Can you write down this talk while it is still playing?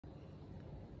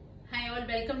all,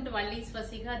 welcome to Vallis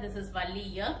Vaseha. This is Valli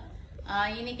here.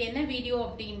 இன்னைக்கு என்ன video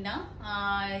அப்படின்னா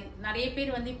நிறைய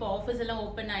பேர் வந்து இப்போ ஆஃபீஸ் எல்லாம்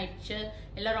ஓப்பன் ஆயிடுச்சு,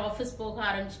 எல்லாரும் ஆஃபீஸ் போக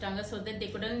ஆரம்பிச்சிட்டாங்க. So that they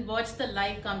couldn't watch the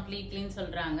live completely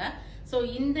சொல்றாங்க. ஸோ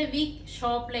இந்த வீக்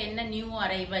ஷாப்ல என்ன நியூ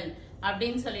அரைவல்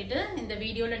அப்படின்னு சொல்லிட்டு இந்த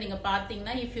வீடியோல நீங்க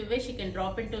பாத்தீங்கன்னா, if you wish you can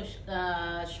drop in to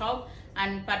shop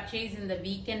and purchase. இந்த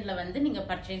வீக்கெண்ட்ல வந்து நீங்க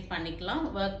பர்ச்சேஸ் பண்ணிக்கலாம்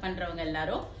ஒர்க் பண்றவங்க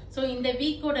எல்லாரும். ஸோ இந்த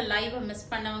வீக்கோட லைவ் மிஸ்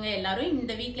பண்ணவங்க எல்லாரும்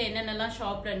இந்த வீக்ல என்னென்னலாம்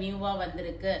ஷாப்ல நியூவா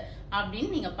வந்திருக்கு அப்படின்னு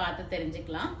நீங்க பார்த்து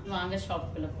தெரிஞ்சுக்கலாம். வாங்க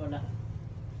ஷாப்புக்குள்ள போலாம்.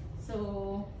 ஸோ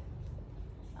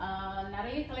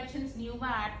நிறைய கலெக்ஷன்ஸ்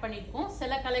நியூவா ஆட் பண்ணிருக்கோம்,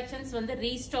 சில கலெக்ஷன்ஸ் வந்து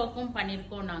ரீஸ்டாக்கும்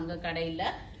பண்ணிருக்கோம் நாங்க கடையில.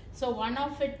 ஸோ ஒன்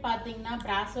ஆஃப் இட் பாத்தீங்கன்னா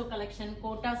brasso collection,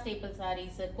 quota stable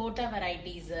saris, quota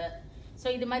varieties. So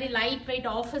இது மாதிரி light weight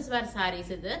office wear saris.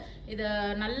 இது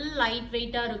நல்ல லைட்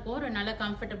வெயிட்டா இருக்கும், ஒரு நல்ல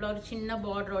கம்ஃபர்டபுளா ஒரு சின்ன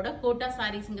பார்டரோட கோட்டா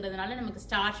சாரீஸ்ங்கிறதுனால நமக்கு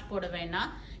ஸ்டார்ச் போட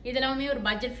வேண்டாம். இதெல்லாமே ஒரு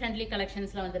பட்ஜெட் ஃப்ரெண்ட்லி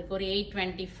கலெக்ஷன்ஸ்ல வந்திருக்கு, ஒரு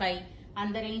 825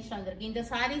 அந்த ரேஞ்ச்ல வந்திருக்கு. இந்த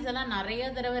சாரீஸ் எல்லாம்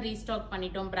நிறைய தடவை ரீஸ்டாக்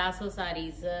பண்ணிட்டோம், brasso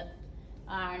saris.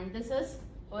 And this is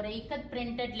ஒரு ikat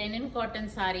printed Lenin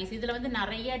cotton saris. இதுல வந்து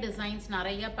நிறைய டிசைன்ஸ்,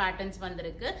 நிறைய பேட்டர்ன்ஸ்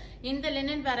வந்திருக்கு. இந்த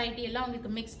லெனின் வெரைட்டி எல்லாம்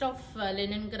உங்களுக்கு மிக்ஸ்ட் ஆஃப்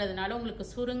லெனின்ங்கிறதுனால உங்களுக்கு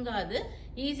சுருங்காது,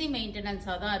 ஈஸி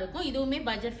மெயின்டெனன்ஸா தான் இருக்கும். இதுவுமே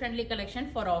budget friendly collection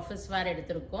for office wear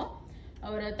எடுத்திருக்கோம்.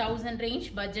 ஒரு 1000 ரேஞ்ச்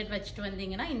பட்ஜெட் வச்சுட்டு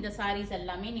வந்தீங்கன்னா இந்த சாரீஸ்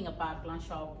எல்லாமே நீங்க பார்க்கலாம்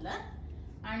ஷாப்ல.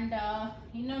 அண்ட்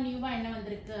இன்னும் நியூவா என்ன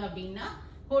வந்திருக்கு அப்படின்னா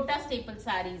கோட்டா ஸ்டேபிள்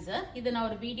சாரீஸ். இது நான்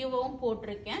ஒரு வீடியோவும்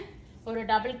போட்டிருக்கேன். ஒரு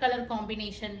டபுள் கலர்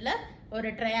காம்பினேஷன்ல ஒரு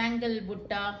ட்ரையாங்கிள்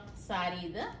புட்டா சாரி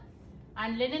இது.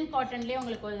 அண்ட் லினன் காட்டன்லயே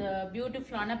உங்களுக்கு ஒரு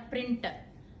பியூட்டிஃபுல்லான பிரிண்ட்,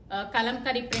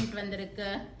 கலம்கரி பிரிண்ட் வந்திருக்கு.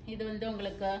 இது வந்து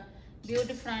உங்களுக்கு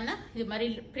பியூட்டிஃபுல்லான இது மாதிரி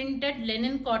பிரிண்டட்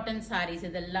லெனின் காட்டன் சாரீஸ்.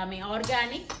 இது எல்லாமே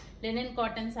ஆர்கானிக் லெனின்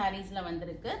காட்டன் சாரீஸ்ல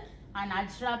வந்திருக்கு. And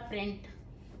அஜ்ரா print.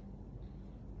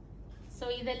 ஸோ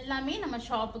இது எல்லாமே நம்ம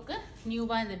ஷாப்புக்கு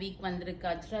நியூவா இந்த வீக் வந்திருக்கு,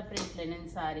 அஜ்ரா print Lenin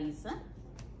saris.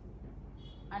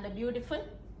 And beautiful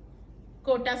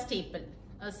quota stable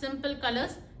simple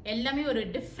colours, எல்லாமே ஒரு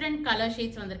டிஃப்ரெண்ட் கலர்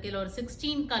ஷேட்ஸ் வந்திருக்கு. இதுல ஒரு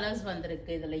 16 கலர்ஸ்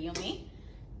வந்திருக்கு இதுலயுமே.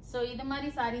 ஸோ இது மாதிரி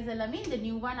சாரீஸ் எல்லாமே இந்த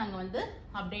நியூவா நாங்க வந்து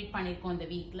அப்டேட் பண்ணிருக்கோம் இந்த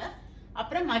வீக்ல.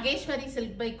 அப்புறம் மகேஸ்வரி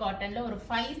சில்க் பை காட்டன்ல ஒரு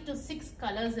 5 to 6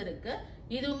 கலர்ஸ் இருக்கு.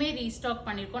 இதுவுமே ரீஸ்டாக்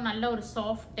பண்ணிருக்கோம். நல்ல ஒரு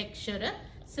soft texture,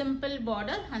 simple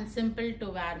border and simple to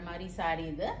வேர் மாதிரி சாரி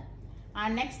இது.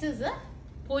 And next is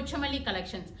Pochampally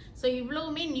collections. So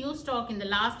இவ்வளவுமே new stock இந்த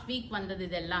லாஸ்ட் வீக் வந்தது.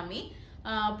 இது எல்லாமே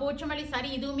போச்சமல்லி சாரி,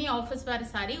 இதுவுமே ஆஃபீஸ் வேர்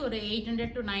சாரி, ஒரு 800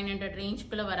 to 900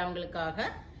 ரேஞ்சுக்குள்ள வரவங்களுக்காக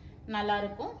நல்லா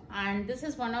இருக்கும். And this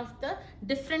is one of the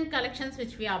different collections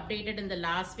which we updated இந்த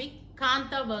லாஸ்ட் வீக்.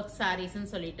 காந்தா ஒர்க் சாரீஸ்ன்னு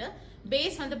சொல்லிட்டு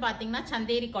பேஸ் வந்து பாத்தீங்கன்னா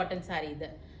சந்தேரி காட்டன் சாரி. இது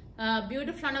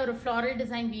பியூட்டிஃபுல்லான ஒரு ஃப்ளாரல்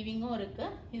டிசைன் வீவிங்கும் இருக்கு.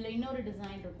 இதுல இன்னொரு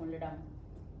டிசைன் இருக்கும் இல்லடா,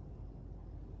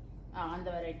 அந்த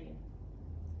வெரைட்டி.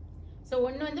 ஸோ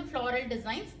ஒன்று வந்து ஃப்ளாரல்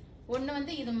டிசைன்ஸ், ஒன்று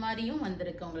வந்து இது மாதிரியும்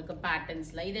வந்திருக்கு உங்களுக்கு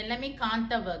பேட்டர்ன்ஸ்ல. இது எல்லாமே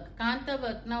காந்தா ஒர்க். காந்தா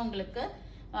ஒர்க்னா உங்களுக்கு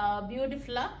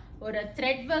பியூட்டிஃபுல்லா ஒரு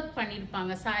த்ரெட் ஒர்க்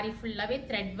பண்ணிருப்பாங்க, சாரி ஃபுல்லாவே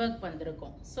த்ரெட் ஒர்க்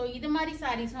வந்திருக்கும். ஸோ இது மாதிரி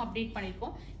சாரீஸும் அப்டேட்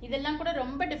பண்ணிருக்கோம். இதெல்லாம் கூட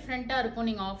ரொம்ப டிஃப்ரெண்டா இருக்கும்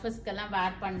நீங்க ஆஃபீஸ்க்கெல்லாம்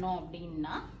வேர் பண்ணோம்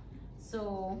அப்படின்னா. ஸோ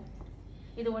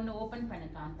இது ஒன்று ஓபன் பண்ணு,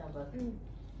 காந்தா ஒர்க்.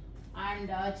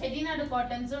 அண்ட் செட்டிநாடு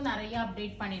காட்டன்ஸும் நிறைய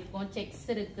அப்டேட் பண்ணிருக்கோம். செக்ஸ்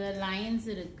இருக்கு, லைன்ஸ்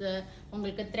இருக்கு,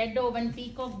 உங்களுக்கு த்ரெட் ஓவன்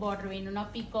பீகாக் பார்டர் வேணும்னா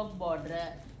பீகாக்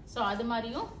பார்டர். ஸோ அது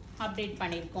மாதிரியும் அப்டேட்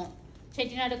பண்ணியிருக்கோம்.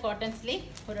 செட்டிநாடு காட்டன்ஸ்லேயே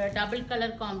ஒரு டபுள்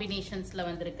கலர் காம்பினேஷன்ஸில்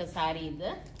வந்திருக்கு சாரீ இது.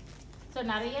 ஸோ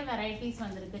நிறைய வெரைட்டிஸ்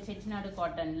வந்திருக்கு செட்டிநாடு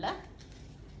காட்டனில்.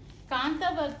 காந்தா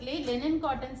ஒர்க்லேயே லெனின்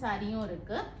காட்டன் சாரியும்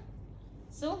இருக்கு.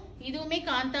 ஸோ இதுவுமே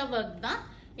காந்தா ஒர்க் தான்.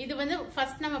 இது வந்து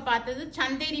ஃபர்ஸ்ட் நம்ம பார்த்தது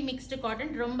சந்தேரி மிக்ஸ்டு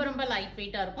காட்டன், ரொம்ப ரொம்ப லைட்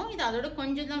வெயிட்டாக இருக்கும். இது அதோட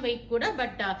கொஞ்சம் தான் வெயிட் கூட,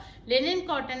 பட் லெனின்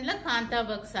காட்டனில் காந்தா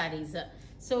ஒர்க் சாரீஸ்.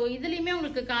 ஸோ இதுலயுமே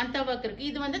உங்களுக்கு காந்தா ஒர்க்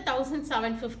இருக்கு. இது வந்து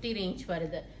 1750 ரேஞ்ச்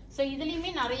வருது. ஸோ இதுலயுமே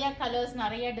நிறைய கலர்ஸ்,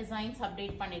 நிறைய டிசைன்ஸ்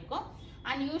அப்டேட் பண்ணிருக்கோம்.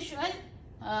 அண்ட் யூஷுவல்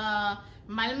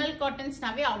மல்மல்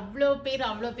காட்டன்ஸ்னாவே அவ்வளோ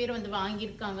பேர் வந்து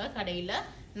வாங்கியிருக்காங்க கடையில.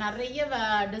 நிறைய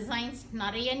டிசைன்ஸ்,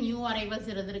 நிறைய நியூ அரைவல்ஸ்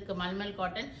இருக்கு மல்மல்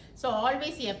காட்டன். ஸோ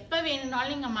ஆல்வேஸ் எப்போ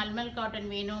வேணும்னாலும் நீங்க மல்மல் காட்டன்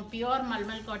வேணும், பியூர்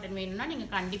மல்மல் காட்டன் வேணும்னா நீங்க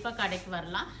கண்டிப்பா கடைக்கு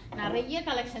வரலாம். நிறைய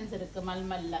கலெக்ஷன்ஸ் இருக்கு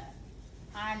மல்மல்ல.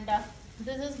 And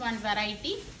this is one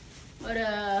variety, ஒரு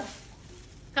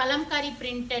கலம்காரி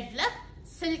பிரிண்டட்ல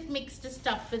சில்க் மிக்ஸ்டு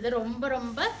ஸ்டஃப். இது ரொம்ப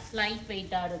ரொம்ப லைட்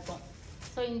வெயிட்டா இருக்கும்.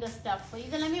 ஸோ இந்த ஸ்டஃப்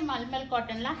இதெல்லாமே மல்மல்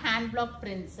காட்டன்ல ஹேண்ட் பிளாக்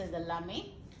பிரிண்ட்ஸ் இதெல்லாமே.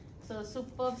 So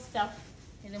super stuff.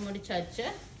 இது முடிச்சாச்சு.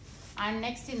 அண்ட்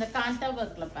நெக்ஸ்ட் இந்த காந்தா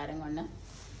ஒர்க்ல பாருங்க ஒன்று.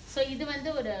 ஸோ இது வந்து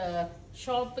ஒரு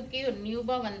ஷாப்புக்கே ஒரு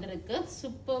நியூவா வந்திருக்கு,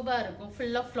 சூப்பர்வா இருக்கும்.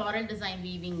 ஃபுல்லா ஃப்ளாரல் டிசைன்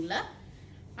வீவிங்ல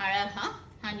அழகா.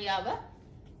 And you have a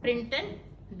printed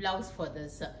blouse for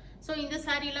this. So இந்த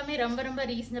saree எல்லாமே ரொம்ப ரொம்ப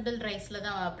ரீசனபிள்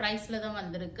பிரைஸ்ல தான்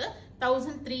வந்திருக்கு.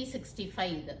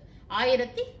 1365 இது.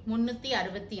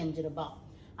 1365 ரூபாய்.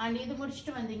 அண்ட் இது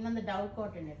முடிச்சுட்டு வந்தீங்கன்னா இந்த tau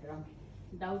cotton எடுறோம்.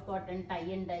 Tau cotton tie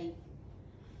and tie.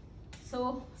 So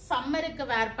சம்மருக்கு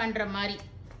வேர் பண்ற மாதிரி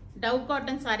டவ்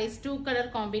காட்டன் சாரீஸ் 2 கலர்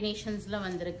காம்பினேஷன்ஸ்ல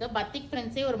வந்திருக்கு. பத்திக்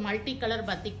பிரிண்ட்ஸே ஒரு மல்டி கலர்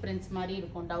பத்திக் பிரிண்ட்ஸ் மாதிரி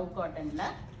இருக்கும் tau காட்டன்ல.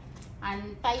 And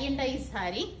tie and tie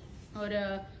sorry ஒரு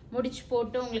முடிச்சு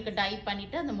போட்டு உங்களுக்கு டை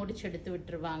பண்ணிட்டு அந்த முடிச்சு எடுத்து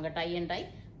விட்டுருவாங்க. Tie and die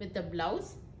with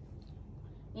blouse.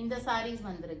 இந்த சாரீஸ்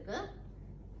வந்திருக்கு.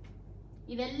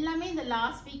 இது எல்லாமே இந்த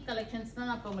லாஸ்ட் வீக் கலெக்ஷன்ஸ் தான்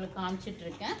நான் இப்போ உங்களுக்கு காமிச்சிட்டு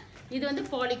இருக்கேன். இது வந்து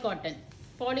பாலி காட்டன்.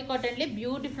 பாலி காட்டன்லேயே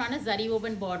பியூட்டிஃபுல்லான ஜரி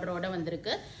ஓபன் பார்டரோட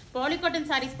வந்திருக்கு. பாலி காட்டன்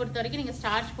சாரீஸ் பொறுத்த வரைக்கும் நீங்கள்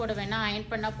ஸ்டார்ச் போட வேணாம், அயன்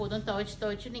பண்ணால் போதும்.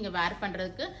 துவைச்சு நீங்கள் வேர்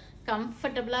பண்ணுறதுக்கு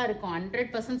கம்ஃபர்டபுளாக இருக்கும்.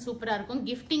 100% சூப்பராக இருக்கும்.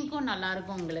 கிஃப்டிங்க்கும்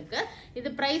நல்லாயிருக்கும் உங்களுக்கு.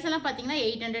 இது ப்ரைஸ் எல்லாம் பார்த்தீங்கன்னா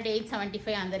 800,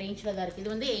 875 அந்த ரேஞ்சில் தான் இருக்குது.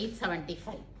 இது வந்து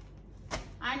 875.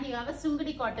 And you have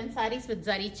Sungudi cotton saris with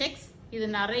zari sex. இது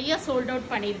நிறைய சோல்ட் அவுட்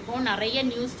பண்ணியிருக்கோம். நிறைய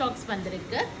நியூ ஸ்டாக்ஸ்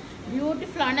வந்திருக்கு.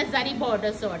 பியூட்டிஃபுல்லான zari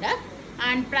பார்டர்ஸோட.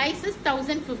 And price is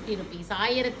 1050 rupees.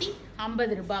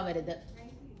 1050 ரூபாய் வருது.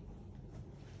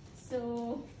 ஸோ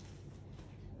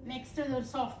நெக்ஸ்ட் ஒரு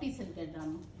சாஃப்டி சில்க்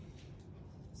எடுறாங்க.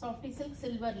 சாஃப்டி சில்க்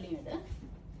சில்வர்லையும் இது.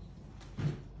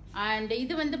 அண்ட்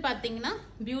இது வந்து பார்த்தீங்கன்னா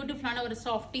பியூட்டிஃபுல்லான ஒரு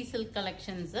softy silk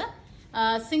collections.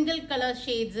 Single colour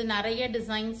shades, நிறைய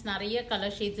டிசைன்ஸ், நிறைய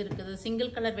கலர் ஷேட்ஸ் இருக்குது.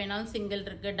 சிங்கிள் கலர் வேணாலும் சிங்கிள்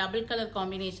இருக்கு. டபுள் கலர்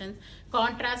காம்பினேஷன்ஸ்,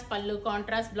 கான்ட்ராஸ்ட் பல்லு,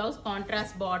 கான்ட்ராஸ்ட் பிளவுஸ்,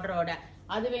 கான்ட்ராஸ்ட் பார்டரோட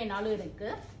அது வேணாலும் இருக்கு.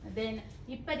 தென்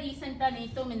இப்போ ரீசெண்டாக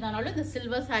நேத்தோ முந்தானாலும் இந்த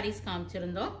சில்வர் சாரீஸ்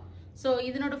காமிச்சிருந்தோம். ஸோ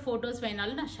இதனோட ஃபோட்டோஸ்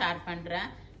வேணாலும் நான் ஷேர் பண்ணுறேன்.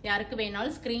 யாருக்கு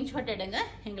வேணாலும் ஸ்க்ரீன்ஷாட் எடுங்க,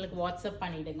 எங்களுக்கு வாட்ஸ்அப்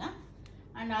பண்ணிவிடுங்க.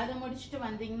 அண்ட் அதை முடிச்சுட்டு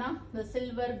வந்தீங்கன்னா இந்த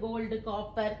சில்வர் கோல்டு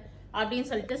காப்பர் அப்படின்னு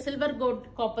சொல்லிட்டு சில்வர்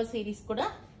கோல்டு காப்பர் சீரீஸ் கூட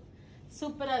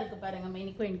சூப்பராக இருக்கு பாருங்க.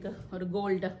 மெனிக்கும் எனக்கு ஒரு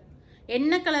கோல்டு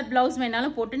என்ன கலர் பிளவுஸ்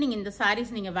வேணாலும் போட்டு நீங்கள் இந்த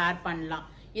சாரீஸ் நீங்கள் வேர் பண்ணலாம்.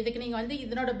 இதுக்கு நீங்கள் வந்து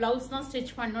இதனோட பிளவுஸ் தான்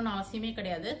ஸ்டிச் பண்ணணும்னு அவசியமே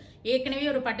கிடையாது. ஏற்கனவே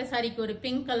ஒரு பட்டு சாரிக்கு ஒரு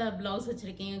பிங்க் கலர் பிளவுஸ்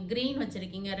வச்சிருக்கீங்க, கிரீன்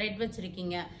வச்சிருக்கீங்க, ரெட்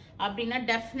வச்சிருக்கீங்க அப்படின்னா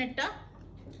டெஃபினட்டா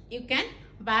you can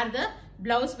where the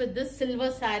blouse with this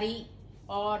silver sorry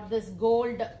R this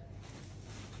gold.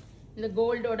 இந்த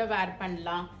கோல்டோட வேர்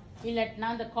பண்ணலாம். இல்லாட்டினா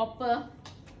இந்த காப்பர்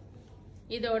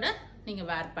இதோட நீங்க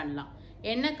வேர் பண்ணலாம்.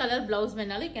 என்ன கலர் பிளவுஸ்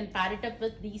வேணாலும் யூ கேன் பேர் it up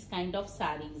with these kind of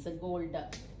saris gold.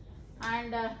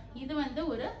 And இது வந்து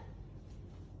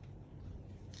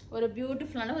ஒரு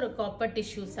பியூட்டிஃபுல்லான ஒரு copper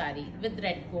tissue sorry with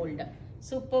red gold.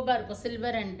 சூப்பராக இருக்கும்.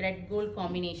 சில்வர் அண்ட் ரெட் கோல்டு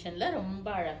காம்பினேஷன்ல ரொம்ப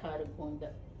அழகா இருக்கும் இது.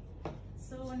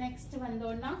 ஸோ நெக்ஸ்ட்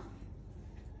வந்தோம்னா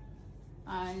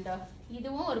அண்ட்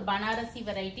இதுவும் ஒரு பனாரசி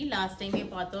வெரைட்டி. லாஸ்ட் டைமே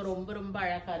பார்த்தோம். ரொம்ப ரொம்ப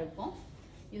அழகா இருக்கும்.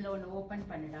 இதில் ஒன்று ஓப்பன்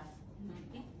பண்ணுடா.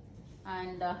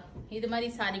 அண்ட் இது மாதிரி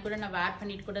சாரி கூட நான் வேர்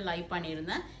பண்ணிட்டு கூட லைவ்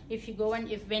பண்ணியிருந்தேன். If you go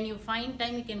and when you find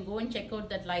time you can go and check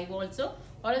out that live also.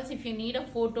 Alps if you need a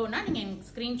ஃபோட்டோனா நீங்கள் எனக்கு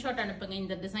ஸ்க்ரீன்ஷாட் அனுப்புங்க.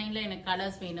 இந்த டிசைனில் எனக்கு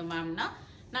கலர்ஸ் வேணும் மேம்னா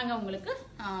நாங்கள் உங்களுக்கு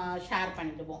ஷேர்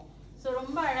பண்ணிடுவோம். ஸோ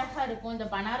ரொம்ப அழகாக இருக்கும். இந்த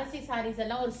பனாரசி சாரீஸ்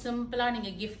எல்லாம் ஒரு சிம்பிளாக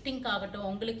நீங்கள் கிஃப்டிங் ஆகட்டும்,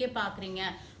 உங்களுக்கே பார்க்குறீங்க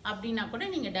அப்படின்னா கூட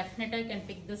நீங்கள் டெஃபினட்டாக can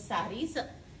big this saris.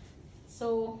 So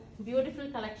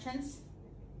beautiful collections.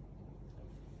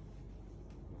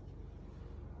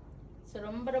 So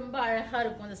ரொம்ப ரொம்ப அழகாக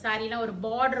இருக்கும். இந்த சாரீலாம் ஒரு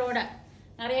பார்டரோட.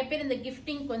 நிறைய பேர் இந்த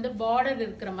கிஃப்டிங்க்கு வந்து பார்டர்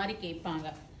இருக்கிற மாதிரி கேட்பாங்க.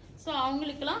 ஸோ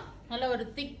அவங்களுக்குலாம் நல்ல ஒரு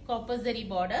திக் காப்பர் ஜரி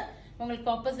பார்டர். உங்களுக்கு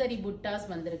காப்பர் ஜரி புட்டாஸ்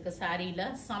வந்திருக்கு சாரியில்.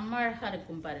 செம்ம அழகாக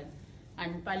இருக்கும் பாருங்க.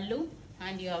 அண்ட் பல்லு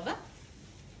and you have a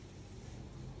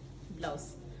blouse.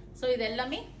 So இது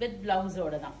எல்லாமே வித்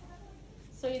பிளவுஸோட தான்.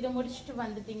 ஸோ இதை முடிச்சுட்டு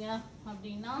வந்துட்டீங்க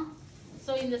அப்படின்னா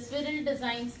ஸோ இந்த ஸ்விரல்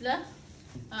டிசைன்ஸில்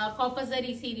காப்பர்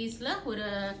ஜரி சீரீஸில் ஒரு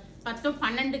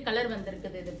 10-12 கலர்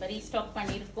வந்திருக்குது. இது இப்போ ரீஸ்டாக்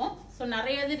பண்ணியிருக்கோம். ஸோ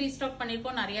நிறையாது ரீஸ்டாக்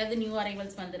பண்ணியிருக்கோம், நிறையாது நியூ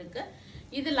அரைவல்ஸ் வந்திருக்கு.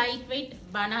 இது light weight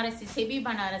Banarasi, SEBI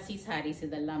Banarasi saris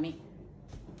இதெல்லாமே.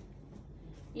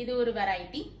 இது ஒரு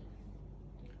வெரைட்டி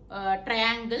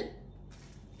ட்ரையாங்கிள்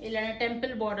இல்லைன்னா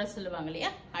டெம்பிள் பார்டர் சொல்லுவாங்க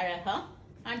இல்லையா, அழகா.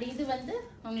 அண்ட் இது வந்து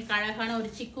உங்களுக்கு அழகான ஒரு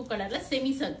சிக்கு கலர்ல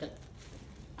செமி சர்க்கிள்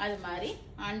அது மாதிரி.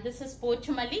 And this is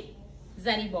Pochampally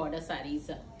zari border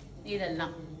saris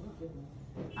இதெல்லாம்.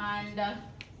 அண்ட்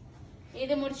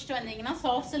இது முடிச்சுட்டு வந்தீங்கன்னா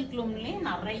சாஃப்ட் சில்க் லூம்லயே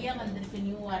நிறைய வந்திருக்கு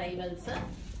நியூ அரைவல்ஸ்.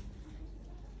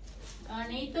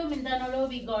 நேத்து மிந்தானோலோ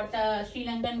we got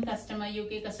Sri Lankan customer,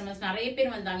 UK customers நிறைய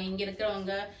பேர் வந்தாங்க. இங்க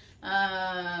இருக்கிறவங்க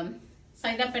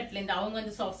சைதாப்பேட்ல இருந்து அவங்க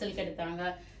வந்து சாஃப்ட் சில்க் எடுத்தாங்க.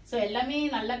 ஸோ எல்லாமே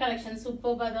நல்ல கலெக்ஷன்,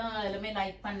 சூப்பர்பா தான் எல்லாமே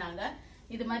லைக் பண்ணாங்க.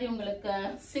 இது மாதிரி உங்களுக்கு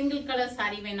சிங்கிள் கலர்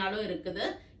சாரி வேணாலும் இருக்குது.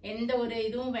 எந்த ஒரு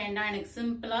இதுவும் வேண்டாம், எனக்கு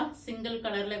சிம்பிளா சிங்கிள்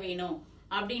கலர்ல வேணும்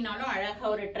அப்படின்னாலும் அழகா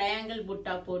ஒரு ட்ரையாங்கிள்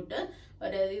புட்டா போட்டு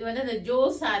ஒரு இது வந்து இந்த ஜோ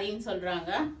சாரின்னு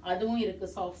சொல்றாங்க, அதுவும் இருக்கு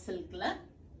சாஃப்ட் சில்க்ல.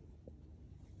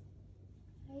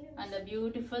 அந்த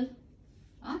பியூட்டிஃபுல்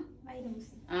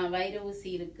வைர ஊசி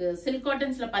இருக்கு. சில்க்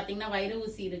காட்டன்ஸ்ல பாத்தீங்கன்னா வைர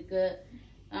ஊசி இருக்கு.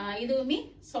 இதுவுமே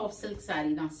சாஃப்ட் சில்க்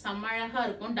saree தான். செம்ம அழகா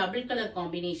இருக்கும் டபுள் கலர்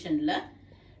காம்பினேஷன்ல.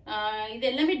 இது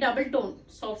எல்லாமே டபுள் டோன்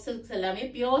சாஃப்ட் சில்க்ஸ், எல்லாமே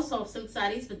pure soft silk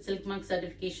sarees with silk mark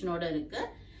சர்டிபிகேஷனோட இருக்கு.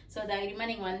 ஸோ தைரியமா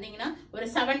நீங்க வந்தீங்கன்னா ஒரு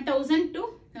 7,000 to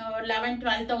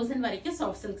 11-12,000 வரைக்கும்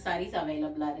சாஃப்ட் சில்க் sarees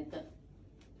அவைலபிளா இருக்கு.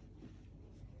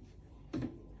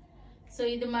 ஸோ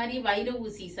இது மாதிரி வைர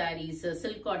ஊசி sarees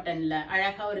சில்க் காட்டன்ல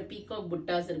அழகா ஒரு பீகாக்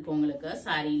புட்டாஸ் இருக்கு உங்களுக்கு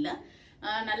சாரியில.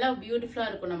 நல்லா பியூட்டிஃபுல்லா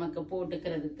இருக்கும் நமக்கு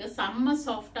போட்டுக்கிறதுக்கு. செம்ம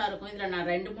சாஃப்டா இருக்கும். இதுல நான்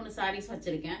 2-3 sarees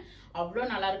வச்சிருக்கேன். அவ்வளோ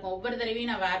நல்லா இருக்கும். ஒவ்வொரு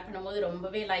தடவையும் நான் வேர் பண்ணும்போது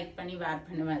ரொம்பவே லைக் பண்ணி வேர்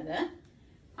பண்ணுவேன் அது.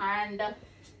 அண்ட்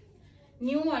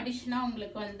நியூ அடிஷனா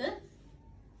உங்களுக்கு வந்து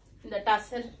இந்த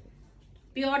டசர்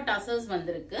பியூர் டசர்ஸ்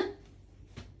வந்திருக்கு.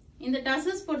 இந்த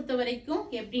டசர்ஸ் பொறுத்த வரைக்கும்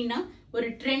எப்படின்னா ஒரு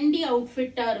ட்ரெண்டி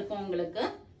அவுட்ஃபிட்டா இருக்கும் உங்களுக்கு.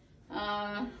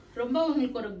 ரொம்ப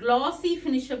உங்களுக்கு ஒரு கிளாசி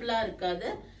ஃபினிஷபிளா இருக்காது.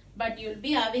 But you'll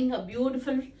be having a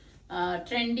beautiful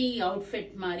trendy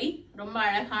outfit மாதிரி. ரொம்ப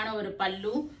அழகான ஒரு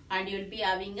பல்லு and you'll be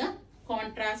having a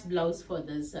contrast blouse for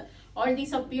this. All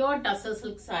these are pure tussar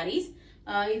silk sarees.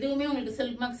 இதுவுமே உங்களுக்கு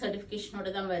சில்க் மார்க்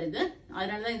சர்டிபிகேஷனோட தான் வருது.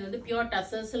 அதனாலதான் இது வந்து பியூர்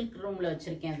டசர் சில்க் ரூம்ல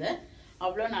வச்சிருக்கேன். அது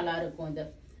அவ்வளோ நல்லா இருக்கும் இது.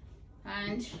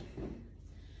 அண்ட்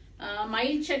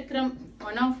மயில் சக்கரம்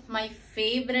one of my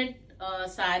favourite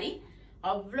saree.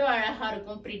 அவ்வளோ அழகா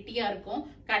இருக்கும், பிரிட்டியா இருக்கும்.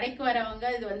 கடைக்கு வரவங்க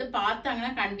இது வந்து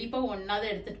பார்த்தாங்கன்னா கண்டிப்பா ஒன்னாவது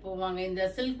எடுத்துட்டு போவாங்க. இந்த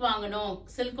சில்க் வாங்கணும்,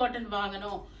 சில்க் காட்டன்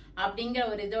வாங்கணும் அப்படிங்கிற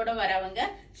ஒரு இதோட வரவங்க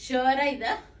ஷுவரா இத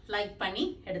லைக் பண்ணி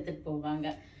எடுத்துட்டு போவாங்க.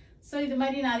 ஸோ இது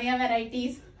மாதிரி நிறைய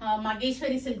varieties.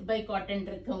 Maheswari silk by cotton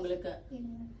இருக்கு உங்களுக்கு.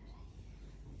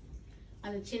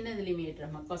 அது சின்னதுலயுமே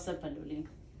ஏற்றமா கொசப்பல்லுலயும்.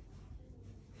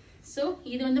 So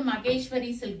இது வந்து Maheswari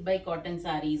silk by cotton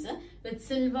sarees with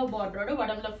silver பார்டரோட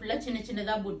உடம்புல ஃபுல்லா சின்ன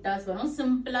சின்னதா புட்டாஸ் வரும்.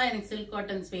 சிம்பிளா எனக்கு சில்க்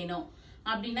காட்டன்ஸ் வேணும்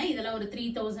அப்படின்னா இதெல்லாம் ஒரு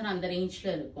 3,000 அந்த ரேஞ்ச்ல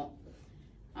இருக்கும்.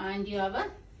 And you have a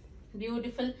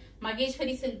beautiful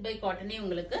Maheswari silk by காட்டனே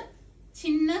உங்களுக்கு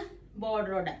சின்ன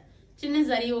பார்டரோட சின்ன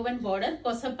ஜரி ஓவன் பார்டர்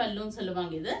கொசப்பல்லுன்னு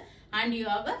சொல்லுவாங்க இது. And you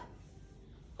have a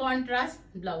contrast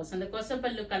blouse. அந்த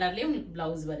கொசப்பல்லு கலர்லயே உங்களுக்கு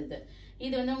பிளவுஸ் வருது.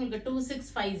 இது வந்து உங்களுக்கு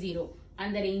 2650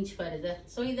 அந்த ரேஞ்ச் வருது.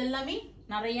 ஸோ இதெல்லாமே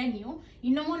நிறைய நியூ.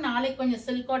 இன்னமும் நாளைக்கு கொஞ்சம்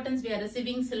silk cottons we are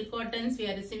receiving silk cottons, we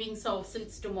are receiving soft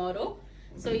silks tomorrow.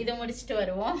 So இதை முடிச்சுட்டு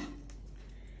வருவோம்.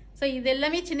 ஸோ இது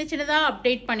எல்லாமே சின்ன சின்னதா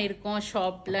அப்டேட் பண்ணியிருக்கோம்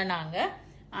ஷாப்ல நாங்க.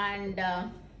 அண்ட்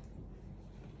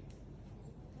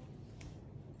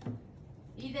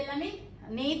இது எல்லாமே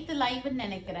நேத்து லைவ்னு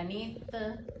நினைக்கிறேன்.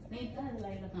 நேத்து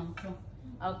லைவ்ல காமிச்சோம்.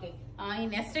 Okay,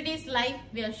 in yesterday's live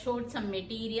we have showed some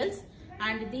materials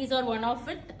and these are one of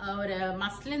it. ஒரு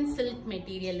muslin silk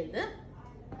material இது.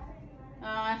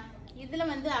 இதுல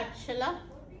வந்து ஆக்சுவலா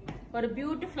ஒரு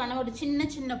பியூட்டிஃபுல்லான ஒரு சின்ன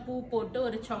சின்ன பூ போட்டு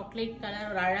ஒரு சாக்லேட் கலர்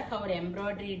ஒரு அழகா ஒரு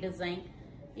எம்ப்ராய்டரி டிசைன்.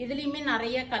 இதுலயுமே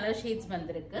நிறைய கலர் ஷேட்ஸ்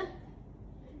வந்திருக்கு.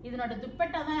 இதனோட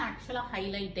துப்பட்டா தான் ஆக்சுவலா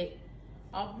ஹைலைட்டே.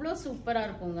 அவ்வளோ சூப்பரா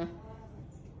இருக்குங்க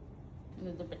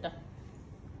இந்த dupatta.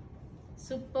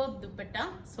 Super dupatta.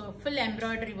 So full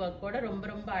embroidery ஒர்க்கோட ரொம்ப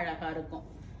ரொம்ப அழகா இருக்கும்.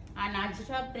 அண்ட்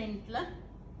அஜ்ரா பிரிண்ட்ல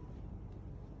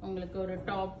உங்களுக்கு ஒரு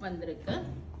டாப் வந்திருக்கு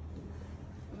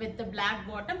with black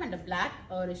bottom and black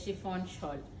ஒரு ஷிஃபான்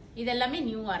ஷால். இது எல்லாமே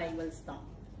நியூ அரைவல்ஸ் தான்.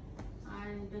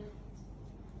 அண்ட்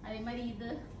அதே மாதிரி இது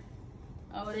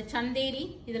ஒரு சந்தேரி.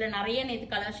 இதுல நிறைய நேற்று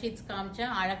கலர் ஷீட்ஸ்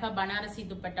காமிச்சேன். அழகா பனாரசி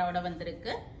துப்பட்டாவோட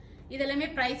வந்திருக்கு. இதெல்லாமே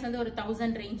பிரைஸ் வந்து ஒரு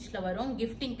 1000 ரேஞ்ச்ல வரும்.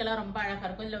 கிஃப்டிங்க்கெல்லாம் ரொம்ப அழகா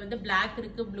இருக்கும். இதுல வந்து பிளாக்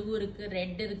இருக்கு, ப்ளூ இருக்கு,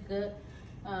 ரெட் இருக்கு.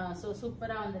 ஸோ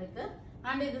சூப்பரா வந்திருக்கு.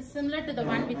 அண்ட் இது similar to the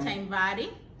one which I am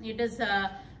wearing. It is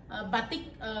பத்திக்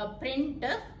print.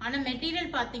 ஆனா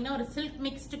மெட்டீரியல் பாத்தீங்கன்னா ஒரு சில்க்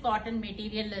மிக்ஸ்டு காட்டன்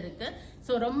மெட்டீரியல்ல இருக்கு.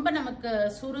 ஸோ ரொம்ப நமக்கு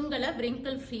சுருங்கல,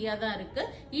 விரிங்கிள் ஃப்ரீயா தான் இருக்கு.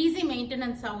 ஈஸி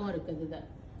மெயின்டெனன்ஸாவும் இருக்குது இது.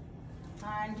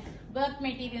 அண்ட் ஒர்க்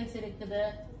மெட்டீரியல்ஸ் இருக்குது,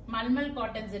 மல்மல்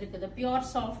காட்டன்ஸ் இருக்குது, pure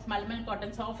soft mulmul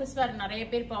cottons. Office wear நிறைய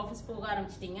பேர் இப்போ ஆஃபீஸ் போக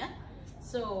ஆரம்பிச்சிட்டீங்க.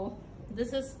 So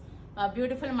this is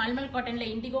beautiful mulmul காட்டன்ல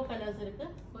indigo colours இருக்கு.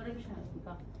 ஒரு நிமிஷம்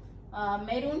இருக்குக்கா.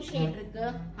 மெரூன் ஷேட் இருக்கு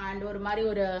அண்ட் ஒரு மாதிரி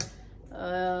ஒரு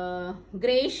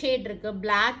கிரே ஷேட் இருக்கு,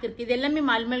 பிளாக் இருக்கு. இது எல்லாமே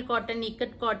mulmul cotton,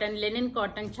 ikat cotton, Lenin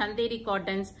cotton, Chanderi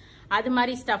cottons அது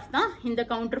மாதிரி ஸ்டஃப் தான் இந்த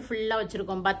கவுண்டர் ஃபுல்லா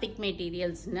வச்சிருக்கோம் பத்திக்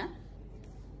மெட்டீரியல்ஸ்னு.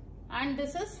 And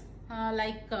this is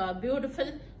like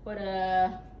beautiful ஒரு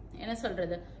என்ன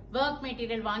சொல்றது ஒர்க்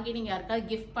மெட்டீரியல் வாங்கி நீங்க யாருக்காவது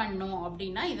கிஃப்ட் பண்ணும்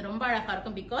அப்படின்னா இது ரொம்ப அழகா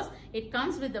இருக்கும். Because it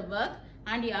comes with the work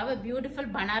and you have a beautiful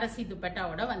Banarasi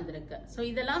துப்பட்டாவோட வந்திருக்கு. ஸோ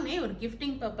இதெல்லாமே ஒரு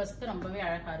கிஃப்டிங் பர்பஸ்க்கு ரொம்பவே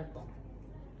அழகா இருக்கும்.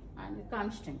 And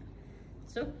காமிச்சிட்டேங்க.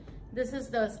 So this is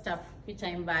the stuff which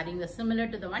I am wearing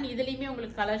similar to the one. இதுலயுமே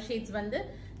உங்களுக்கு கலர் ஷேட்ஸ் வந்து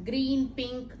கிரீன்,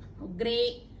 பிங்க், கிரே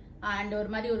அண்ட் ஒரு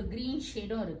மாதிரி ஒரு கிரீன்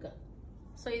ஷேடும் இருக்கு.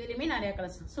 ஸோ இதுலயுமே நிறைய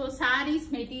கலர்ஸ். ஸோ சாரீஸ்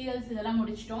மெட்டீரியல்ஸ் இதெல்லாம்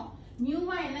முடிச்சிட்டோம்.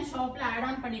 நியூவா என்ன ஷாப்ல ஆட்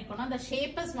ஆன் பண்ணிருக்கோம்னா அந்த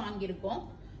ஷேப்பர்ஸ் வாங்கியிருக்கோம்.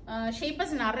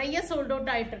 ஷேப்பர்ஸ் நிறைய சோல்ட்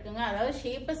அவுட் ஆயிட்டு இருக்குங்க. அதாவது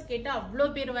ஷேப்பர்ஸ் கேட்டு அவ்வளோ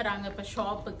பேர் வராங்க இப்போ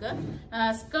ஷாப்புக்கு.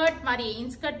 ஸ்கர்ட் மாதிரி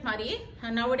இன்ஸ்கர்ட் மாதிரி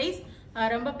நவடேஸ்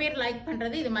ரொம்ப பேர் லைக்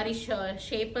பண்றது இது மாதிரி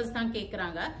ஷேப்பர்ஸ் தான்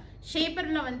கேட்குறாங்க.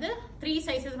 ஷேப்பர்ல வந்து 3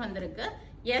 சைஸஸ் வந்திருக்கு.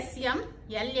 SM,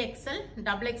 LXL,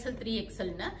 XXL,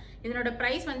 3XLன்னு. இதனோட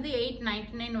பிரைஸ் வந்து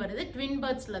 899 வருது. ட்வின்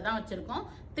பர்ட்ஸ்ல தான் வச்சிருக்கோம்.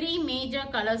 3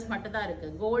 மேஜர் கலர்ஸ் மட்டும் தான் இருக்கு,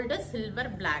 கோல்டு,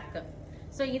 சில்வர், பிளாக்.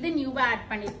 ஸோ இது நியூவா ஆட்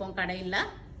பண்ணிருக்கோம் கடையில்.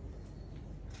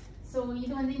 ஸோ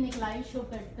இது வந்து இன்னைக்கு லைவ்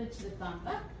ஷோக்கு எடுத்து வச்சிருக்காங்க.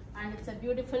 அண்ட் இட்ஸ் அ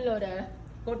பியூட்டிஃபுல் ஒரு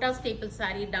கோட்டா ஸ்டேபிள்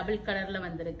சாரி டபுள் கலர்ல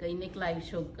வந்திருக்கு இன்னைக்கு லைவ்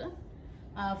ஷோக்கு.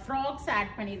 ஃப்ராக்ஸ்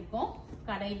ஆட் பண்ணியிருக்கோம்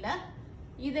கடையில்.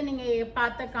 இது நீங்க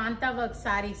பார்த்த Kantha work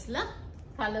சாரீஸ்ல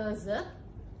colours,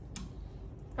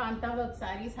 Kantha work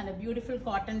saris and beautiful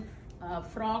cotton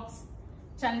frocks,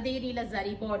 சந்தேரியில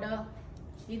zari border,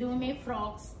 இதுவுமே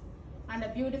ஃப்ராக்ஸ் அண்ட்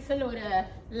பியூட்டிஃபுல் ஒரு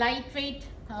லைட் வெயிட்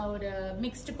ஒரு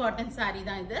மிக்ஸ்டு காட்டன் சாரி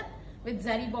தான் இது வித்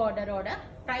ஜரி பார்டரோட.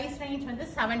 பிரைஸ் ரேஞ்ச் வந்து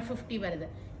 750 வருது.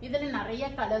 இதுல நிறைய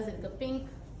கலர்ஸ் இருக்கு. பிங்க்,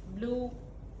 ப்ளூ,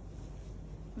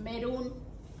 மெரூன்,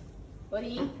 ஒரு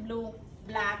இங்க் ப்ளூ,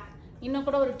 பிளாக், இன்னும்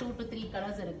கூட ஒரு 2 to 3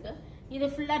 கலர்ஸ் இருக்கு. இது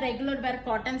ஃபுல்லா ரெகுலர் வேர்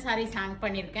காட்டன் சாரீஸ் ஹேங்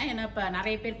பண்ணிருக்கேன். ஏன்னா இப்ப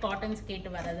நிறைய பேர் காட்டன்ஸ் கேட்டு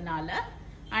வர்றதுனால.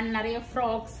 அண்ட் நிறைய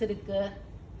ஃப்ராக்ஸ் இருக்கு.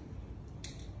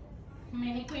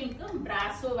 மெனிக்வின்க்கு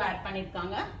பிராசோ வேர்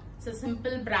பண்ணிருக்காங்க. It's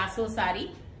simple brasso sorry.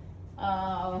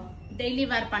 Daily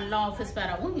வேர் பண்ணலாம், ஆஃபீஸ்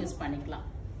வேராகவும் யூஸ் பண்ணிக்கலாம்.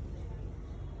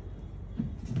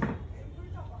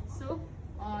 ஸோ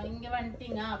இங்க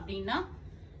வந்துட்டீங்க அப்படின்னா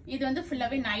இது வந்து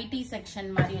ஃபுல்லாவே நைட்டி செக்ஷன்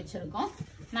மாதிரி வச்சிருக்கோம்.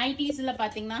 நைட்டிஸ்ல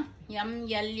பாத்தீங்கன்னா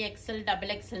ML, XL,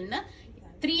 XXLன்னு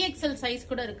 3XL சைஸ்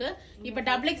கூட இருக்கு. இப்ப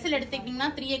XXL எடுத்துக்கிட்டீங்கன்னா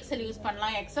 3XL யூஸ்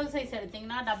பண்ணலாம். XL சைஸ்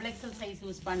எடுத்தீங்கன்னா XXL சைஸ்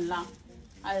யூஸ் பண்ணலாம்.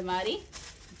 அது மாதிரி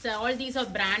all these are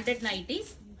branded nighties.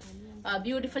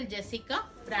 Beautiful Jessica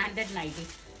branded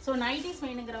nighties. So nighties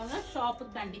வேணுங்கிறவங்க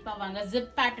ஷாப்புக்கு கண்டிப்பா வாங்க.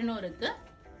 ஜிப் பேட்டர்னும் இருக்கு.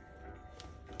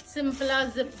 சிம்பிளா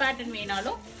ஜிப் பேட்டர்ன்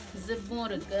வேணாலும் ஜிப்பும்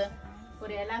இருக்கு.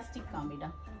 ஒரு எலாஸ்டிக் காமிடா.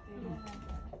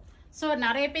 ஸோ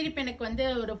நிறைய பேர் இப்போ எனக்கு வந்து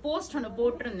ஒரு போஸ்ட் ஒன்று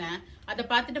போட்டிருந்தேன். அதை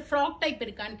பார்த்துட்டு ஃப்ராக் டைப்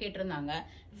இருக்கான்னு கேட்டிருந்தாங்க.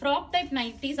 ஃப்ராக் டைப்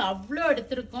நைட்டிஸ் அவ்வளோ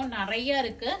எடுத்திருக்கோம், நிறைய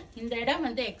இருக்கு. இந்த இடம்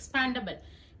வந்து எக்ஸ்பேண்டபிள்.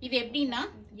 இது எப்படின்னா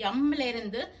எம்ல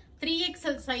இருந்து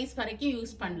 3XL சைஸ் வரைக்கும்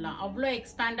யூஸ் பண்ணலாம். அவ்வளோ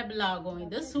எக்ஸ்பேண்டபிள் ஆகும்.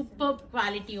 இது சூப்பர்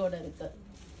குவாலிட்டியோட இருக்கு.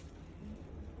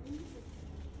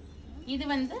 இது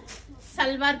வந்து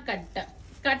சல்வார் கட்.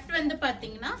 கட் வந்து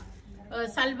பாத்தீங்கன்னா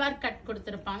சல்வார் கட்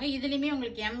கொடுத்திருப்பாங்க. இதுலயுமே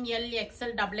உங்களுக்கு ML,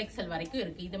 XL, XXL வரைக்கும்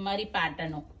இருக்கு. இது மாதிரி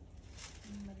பேட்டர்னும்.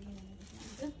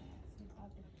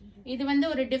 இது வந்து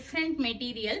ஒரு டிஃப்ரெண்ட்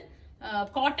மெட்டீரியல்,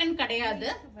 காட்டன் கிடையாது,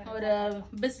 ஒரு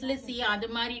பிஸ்லிசி அது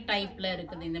மாதிரி டைப்ல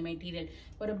இருக்குது இந்த மெட்டீரியல்.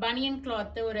 ஒரு பனியன்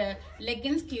கிளாத், ஒரு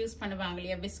லெகின்ஸ்க்கு யூஸ் பண்ணுவாங்க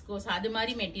இல்லையா, விஸ்கோஸ், அது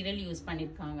மாதிரி மெட்டீரியல் யூஸ்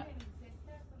பண்ணிருக்காங்க.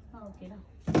 ஓகேடா.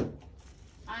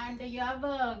 அண்ட்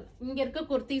இங்க இருக்க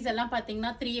குர்த்திஸ் எல்லாம் பாத்தீங்கன்னா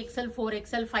 3XL,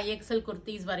 4XL, 5XL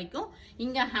குர்த்திஸ் வரைக்கும்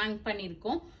இங்க ஹேங்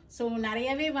பண்ணிருக்கோம். ஸோ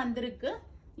நிறையவே வந்திருக்கு.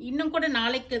 இன்னும் கூட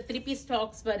நாளைக்கு திருப்பி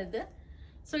ஸ்டாக்ஸ் வருது.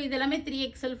 ஸோ இதெல்லாமே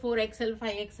 3XL, 4XL,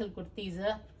 5XL குர்த்திஸ்.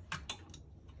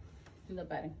 இந்த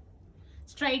பாருங்க,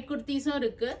 ஸ்ட்ரைட் குர்த்திஸும்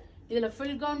இருக்கு. இதுல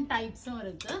ஃபுல் கவுன் டைப்ஸும்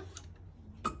இருக்கு.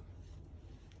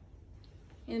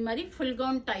 இது மாதிரி ஃபுல்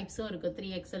கவுன் டைப்ஸும் இருக்கு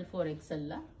 3XL,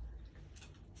 4XLல.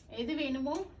 எது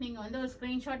வேணுமோ நீங்க வந்து ஒரு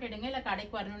ஸ்கிரீன்ஷாட் எடுங்க. இல்ல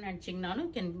கடைக்கு வரணும்னு நினைச்சீங்கனாலும்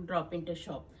can drop into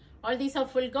shop. All these are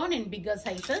full gown in figure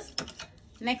sizes.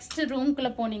 Next ரூம்குள்ள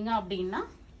போனீங்க அப்படின்னா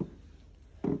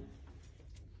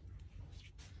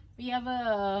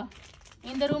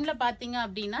இந்த ரூம்ல பாத்தீங்க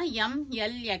அப்படின்னா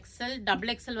ML, XL,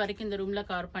 XXL வரைக்கும் இந்த ரூம்ல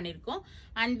கவர் பண்ணிருக்கோம்.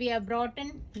 And we have brought in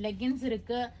leggings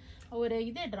இருக்கு. ஒரு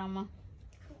இது drama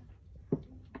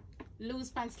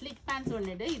loose pant, slick pants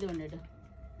ஒன்னுடு, இது ஒன்னுடு.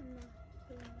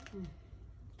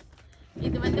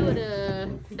 இது வந்து ஒரு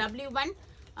W1,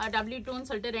 W2ன்னு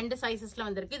சொல்லிட்டு 2 சைசஸ்ல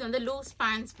வந்திருக்கு. இது வந்து லூஸ்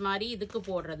பேண்ட்ஸ் மாதிரி இதுக்கு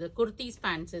போடுறது, குர்த்திஸ்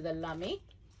பேண்ட்ஸ் இதெல்லாமே.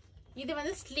 இது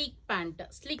வந்து sleek pant.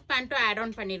 Sleek பேண்ட்டும் add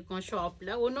on பண்ணிருக்கோம்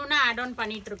ஷாப்ல. ஒன்னொன்னா ஆட் ஆன்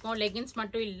பண்ணிட்டு இருக்கோம். லெகின்ஸ்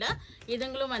மட்டும் இல்ல,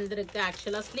 இதுங்களும் வந்திருக்கு.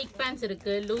 ஆக்சுவலா ஸ்லீக் பேண்ட்ஸ்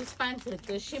இருக்கு, லூஸ் பேண்ட்ஸ்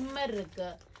இருக்கு, ஷிம்மர் இருக்கு.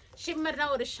 ஷிம்மர்னா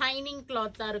ஒரு ஷைனிங்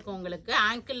கிளாத்தா இருக்கும் உங்களுக்கு.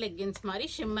 ஆங்கிள் லெகின்ஸ் மாதிரி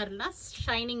ஷிம்மர்னா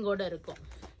ஷைனிங்கோட இருக்கும்.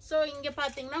 ஸோ இங்க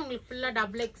பாத்தீங்கன்னா உங்களுக்கு ஃபுல்லா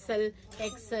XXL,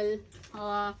 XL,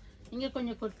 இங்க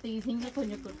கொஞ்சம் குர்த்திஸ், இங்க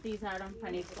கொஞ்சம் குர்த்திஸ் ஆட் ஆன்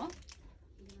பண்ணிருக்கோம்.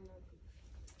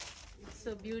 ஸோ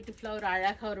பியூட்டிஃபுல்லா ஒரு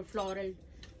அழகா ஒரு ஃப்ளாரல்,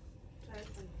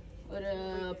 ஒரு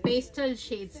பேஸ்டல்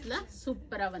ஷேட்ஸ்ல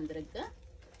சூப்பரா வந்திருக்கு.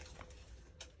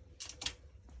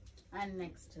 அண்ட்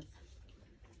நெக்ஸ்ட்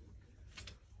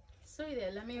ஸோ இது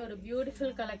எல்லாமே ஒரு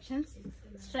பியூட்டிஃபுல் கலெக்ஷன்ஸ்.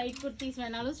 ஸ்ட்ரைட் குர்த்திஸ்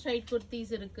வேணாலும் ஸ்ட்ரைட்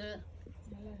குர்த்திஸ் இருக்கு.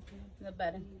 இங்க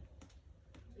பாருங்க.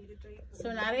 ஸோ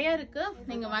நிறைய இருக்கு.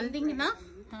 நீங்க வந்தீங்கன்னா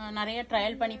நிறைய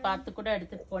ட்ரையல் பண்ணி பார்த்து கூட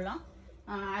எடுத்துட்டு போகலாம்.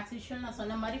 ஆஸ் யூஷுவல் நான்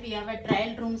சொன்ன மாதிரி we have a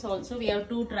trial rooms also. We have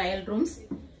 2 trial rooms.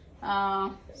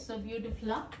 So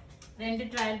பியூட்டிஃபுல்லாக 2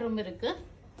 ட்ரையல் ரூம் இருக்குது.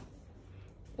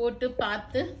 போட்டு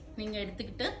பார்த்து நீங்கள்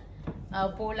எடுத்துக்கிட்டு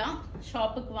போகலாம்.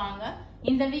 ஷாப்புக்கு வாங்க.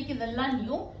 இந்த வீக் இதெல்லாம்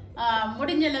நியூ.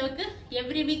 முடிஞ்ச அளவுக்கு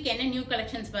எவ்ரி வீக் என்ன நியூ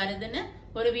கலெக்ஷன்ஸ் வருதுன்னு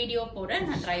ஒரு வீடியோ போட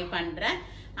நான் ட்ரை பண்ணுறேன்.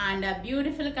 And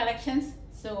beautiful collections.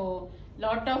 So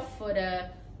lot of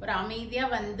ஒரு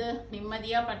அமைதியாக வந்து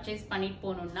நிம்மதியாக பர்ச்சேஸ் பண்ணிட்டு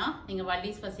போகணுன்னா நீங்கள்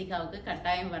வள்ளிஸ் வசிகாவுக்கு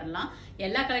கட்டாயம் வரலாம்.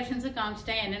 எல்லா கலெக்ஷன்ஸும்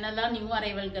காமிச்சிட்டேன். என்னென்னலாம் நியூ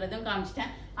அரைவல்கிறதும்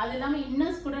காமிச்சிட்டேன். அது இல்லாமல்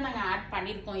இன்னர்ஸ் கூட நாங்கள் ஆட்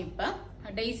பண்ணியிருக்கோம். இப்போ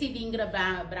டெய்சிடிங்கிற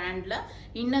பிராண்டில்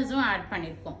இன்னர்ஸும் ஆட்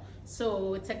பண்ணியிருக்கோம். ஸோ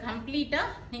இட்ஸ்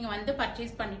கம்ப்ளீட்டாக நீங்கள் வந்து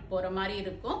பர்ச்சேஸ் பண்ணிட்டு போகிற மாதிரி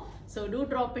இருக்கும். So two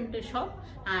drop in to shop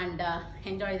and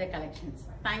enjoy the collections.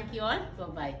 Thank you all.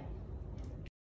 By.